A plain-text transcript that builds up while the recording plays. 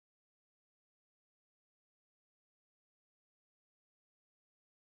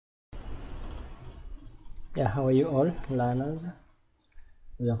Yeah, how are you all learners?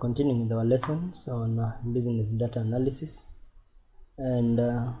 We are continuing with our lessons on business data analysis, and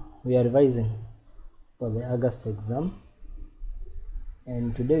we are revising for the August exam.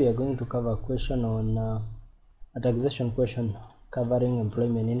 And today we are going to cover a question on a taxation question covering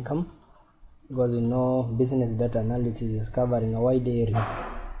employment income, because you know business data analysis is covering a wide area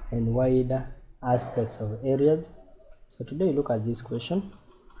and wide aspects of areas. So today we look at this question,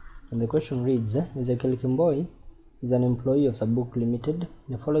 and the question reads: Ezekiel Kimboi is an employee of Sabuk Limited.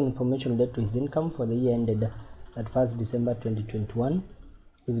 The following information led to his income for the year ended at 1st December 2021.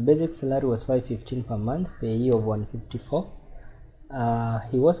 His basic salary was $515 per month, payee of $154.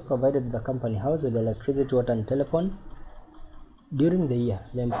 He was provided the company house with electricity, water, and telephone. During the year,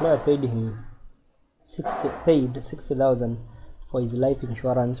 the employer paid him $60,000 for his life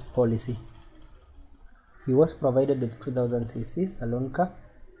insurance policy. He was provided with 2000 cc salon car,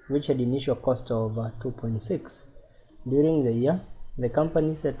 which had initial cost of 2.6. During the year, the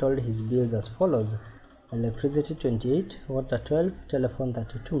company settled his bills as follows: electricity 28, water 12, telephone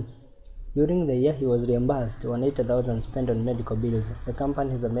 32. During the year, he was reimbursed $180,000 spent on medical bills. The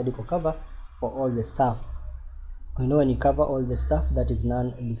company has a medical cover for all the staff. We know when you cover all the staff, that is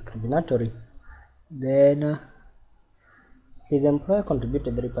non-discriminatory. Then his employer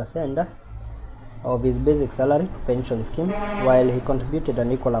contributed 3% of his basic salary to pension scheme, while he contributed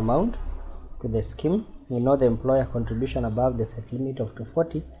an equal amount to the scheme. We know the employer contribution above the set limit of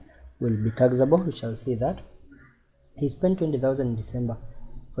 240 will be taxable. We shall see that. He spent $20,000 in December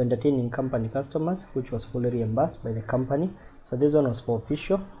for entertaining company customers, which was fully reimbursed by the company. So this one was for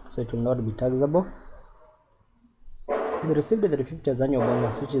official, so it will not be taxable. He received the 350 as annual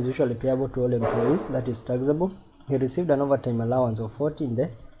bonus, which is usually payable to all employees, that is taxable. He received an overtime allowance of 40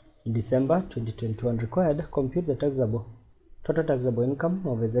 in December 2021. Required: compute the total taxable income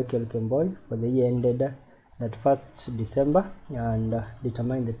of Ezekiel Kimboi for the year ended at 1st December and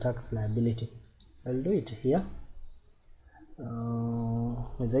determine the tax liability. So I'll do it here.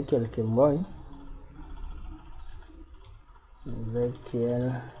 Ezekiel Kimboi,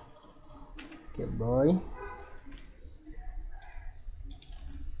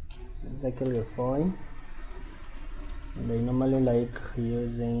 and I normally like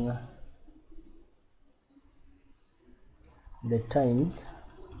using the times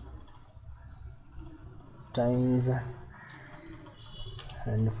and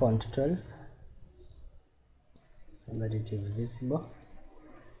font 12 so that it is visible.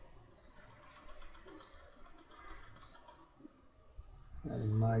 I'll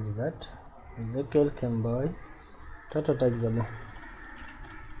merge that. Ezekiel Kimboi, total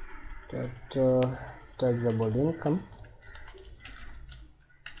taxable income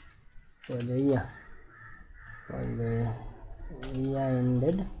for the year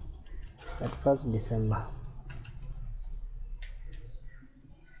ended at 1st December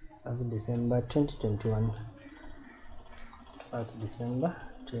 2021. 1st December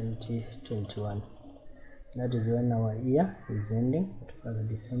 2021. That is when our year is ending, at 1st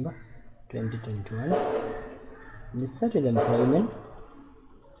December 2021. We started employment.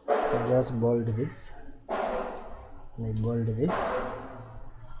 I just bold this. And I bold this.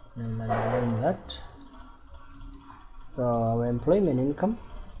 And underline that. So our employment income,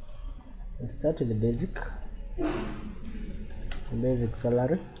 we start with the basic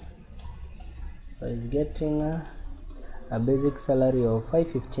salary. So it's getting a basic salary of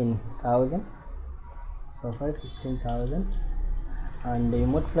 $515,000. So $515,000, and you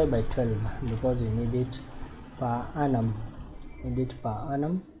multiply by 12 because you need it per annum.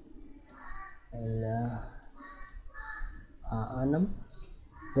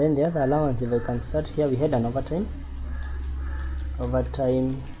 Then the other allowance, if I can start here, we had an overtime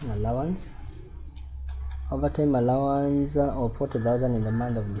allowance of $40,000 in the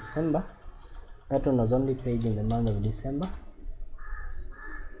month of December. That one was only paid in the month of December,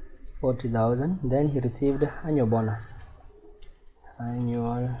 40,000. Then he received annual bonus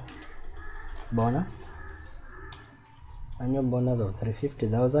of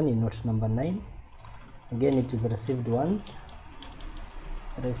 $350,000 in note number 9. Again, it is received once,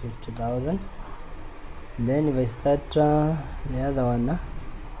 $350,000. Then if I start the other one,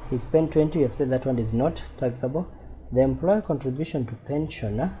 he spent 20. We have said that one is not taxable. The employer contribution to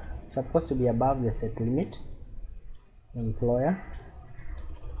pension, it's supposed to be above the set limit. Employer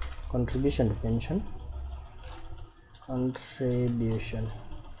contribution to pension,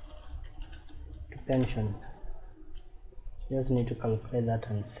 just need to calculate that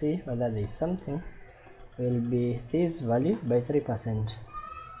and see whether there is something. Will be this value by 3%,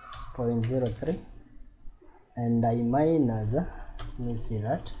 0.03, and I minus, let me see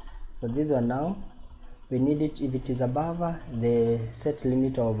that. So these are now we need it if it is above the set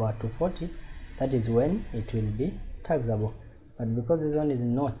limit of 240, that is when it will be taxable. But because this one is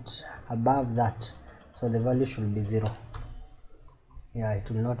not above that, so the value should be 0. Yeah,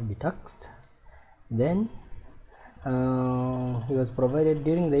 it will not be taxed. Then he was provided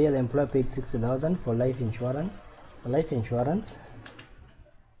during the year the employer paid 60,000 for life insurance. So life insurance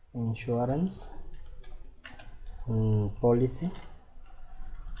policy,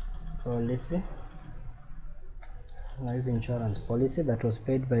 life insurance policy that was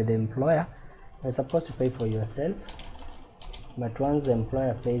paid by the employer. You're supposed to pay for yourself, but once the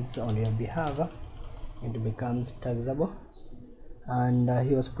employer pays on your behalf, it becomes taxable. And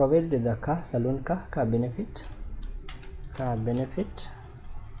he was provided with a car, saloon car benefit.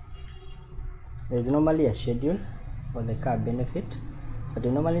 There is normally a schedule for the car benefit, but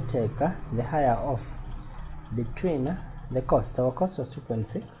we normally take the higher off between the cost. Our cost was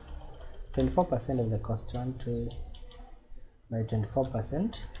 2.6, 24% of the cost, 1 by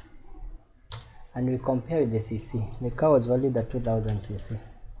 24%, and we compare with the cc. The car was valued at 2000 cc,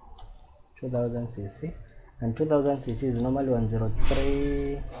 and 2000 cc is normally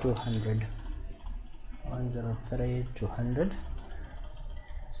 103,200.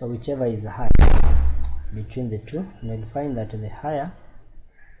 So whichever is higher between the two, you'll find that the higher.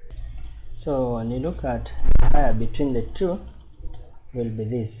 So when you look at higher between the two, will be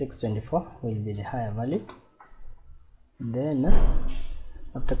this 624 will be the higher value. Then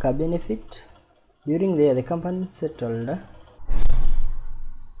after car benefit, during the year the company settled.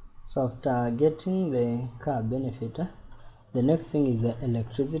 So after getting the car benefit, the next thing is the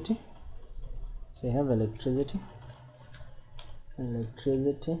electricity. So you have electricity, and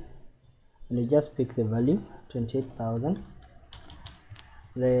you just pick the value 28,000.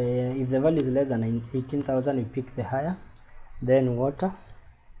 If the value is less than 18,000, we pick the higher. Then water,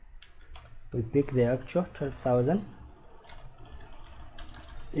 we pick the actual 12,000.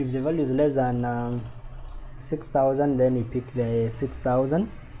 If the value is less than 6,000, then we pick the 6,000.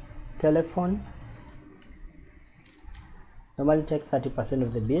 Telephone, normally take 30%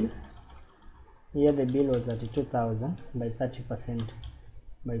 of the bill. Here the bill was 32,000 by 30%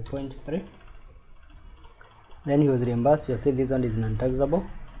 by 0.3. Then he was reimbursed. You see this one is non-taxable.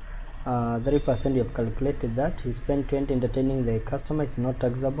 3% you have calculated that. He spent 20 entertaining the customer, it's not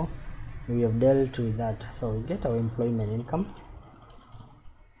taxable. We have dealt with that. So we get our employment income.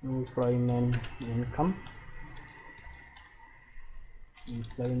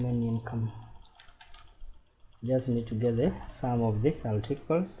 Just need to get the sum of these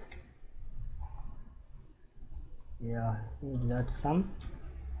articles. Yeah, that sum,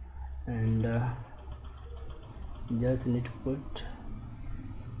 and just need to put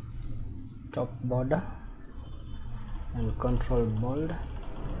top border and control bold.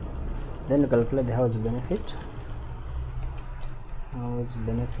 Then calculate the house benefit. For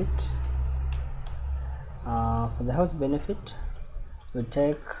the house benefit, we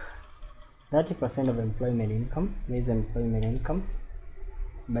take 30% of employment income. This employment income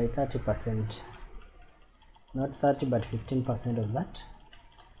by 30%, not 30 but 15% of that,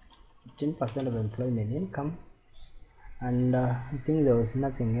 15% of employment income. And I think there was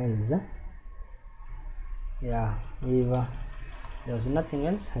nothing else. Yeah, if there was nothing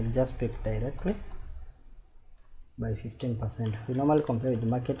else, I'll just pick directly by 15%. We normally compare with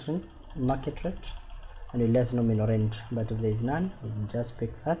market rate and with less nominal rent, but if there is none, we just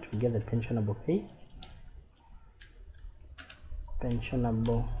pick that. We get the pensionable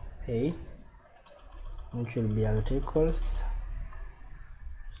pay, which will be articles,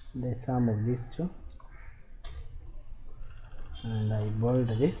 the sum of these two, and I bold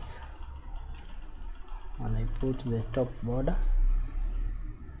this and I put the top border,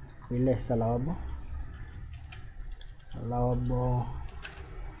 less allowable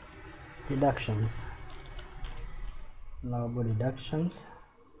deductions,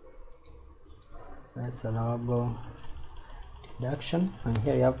 less allowable deduction, and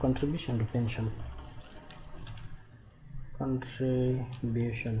here you have contribution to pension.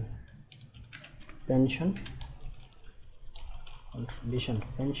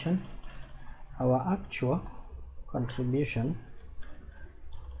 Our actual contribution,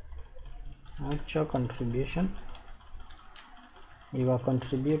 you are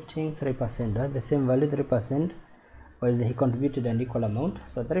contributing 3%, the same value 3%, while he contributed an equal amount.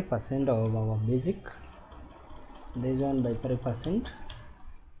 So 3% of our basic, this one by 3%,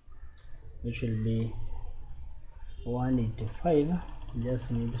 which will be 185.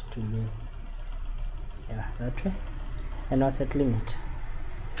 Just need to be that way. And our set limit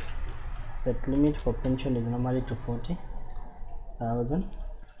for pension is normally to 40,000.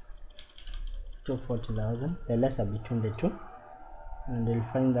 to 40,000, the lesser between the two, and you'll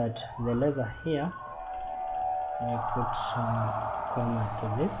find that the lesser here, I put comma to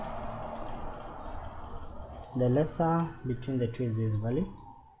this, the lesser between the two is this value,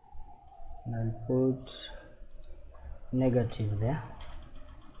 and I'll put negative there,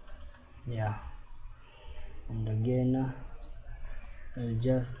 yeah, and again I'll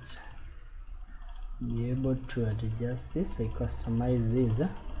just be able to adjust this. I customize this,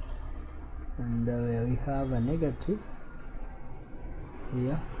 and where we have a negative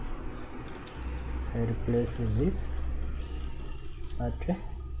here, I replace with this, that way,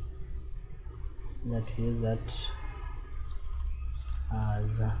 that is that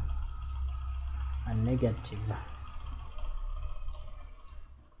as a negative.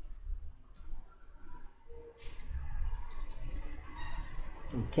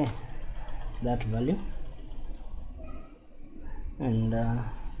 Okay, that value. And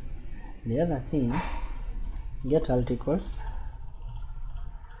the other thing, get articles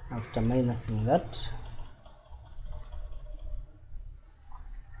after minusing that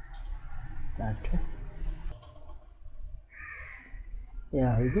way.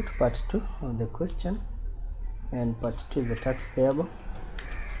 Yeah, we go to part 2 of the question, and part 2 is the tax payable.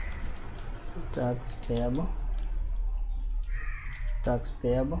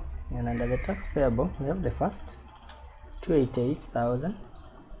 And under the tax payable we have the first 288,000,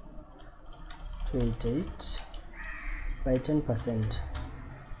 288 by 10%,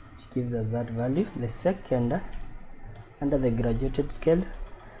 which gives us that value. The second, under the graduated scale,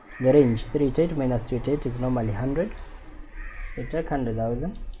 the range 388 minus 288 is normally 100, so take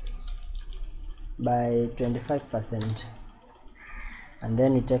 100,000 by 25%, and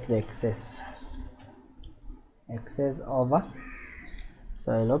then you take the excess over,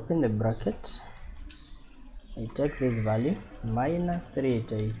 so I'll open the bracket, I take this value minus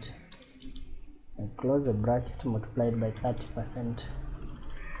 388, I close the bracket, multiplied by 30%,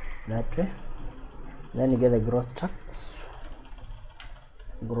 that way. Then you get the gross tax.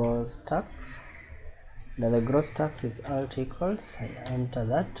 Now the gross tax is articles, I enter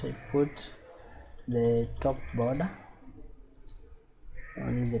that, I put the top border,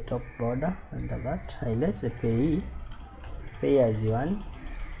 only the top border, under that I less the pay as you earn.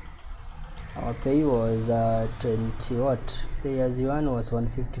 Our pay was 20 what? Pay as you earn was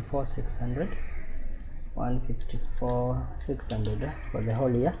 154,600 for the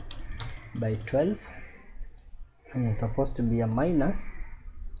whole year by 12, and it's supposed to be a minus,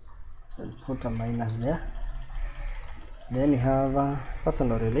 so I'll put a minus there. Then you have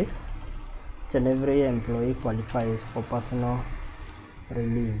personal relief. Each and every employee qualifies for personal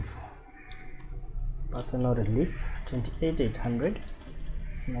relief. 28,800.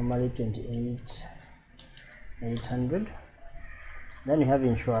 It's normally 28,800. Then you have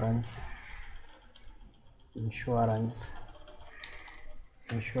insurance relief.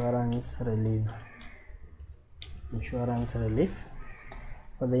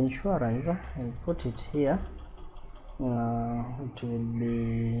 For the insurance, I'll put it here. It will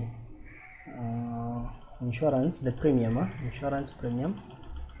be insurance, the premium, insurance premium,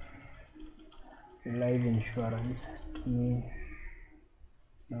 life insurance,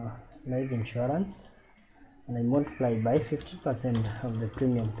 life insurance, and I multiply by 50% of the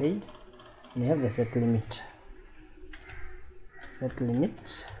premium paid, and you have the set limit,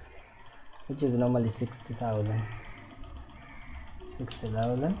 which is normally 60,000.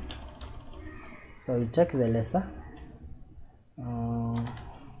 So we take the lesser.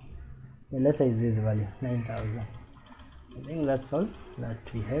 The lesser is this value, 9,000. I think that's all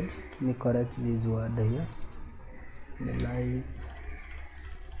that we had. Let me correct this word here. The life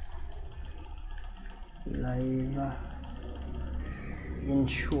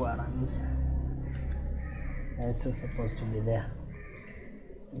insurance. That's also supposed to be there.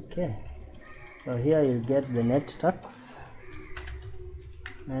 Okay. So here you get the net tax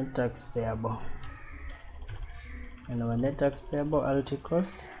payable. And our net tax payable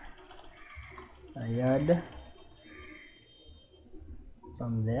articles, I add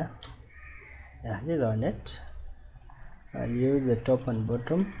from there. Yeah, this is our net. I'll use the top and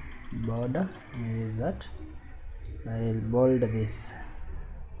bottom border, use that. I'll bold this,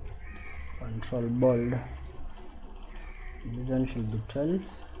 control bold. This one should be 12.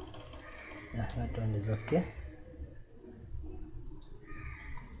 Yeah, that one is okay.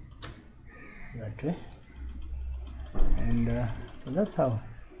 That way. And so that's how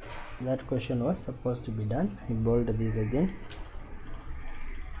that question was supposed to be done. I bold this again.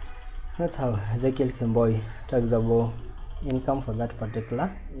 That's how Ezekiel Kemboi taxable income for that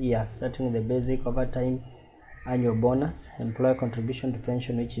particular year, starting the basic, overtime, annual bonus, employer contribution to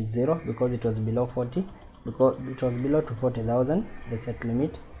pension, which is 0 because it was below 40, because it was below to 40,000, the set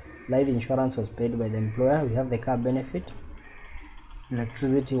limit. Life insurance was paid by the employer. We have the car benefit,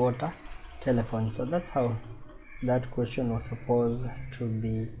 electricity, water, telephone. So that's how that question was supposed to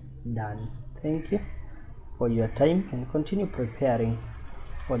be done. Thank you for your time, and continue preparing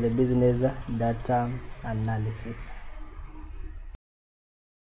for the business data analysis.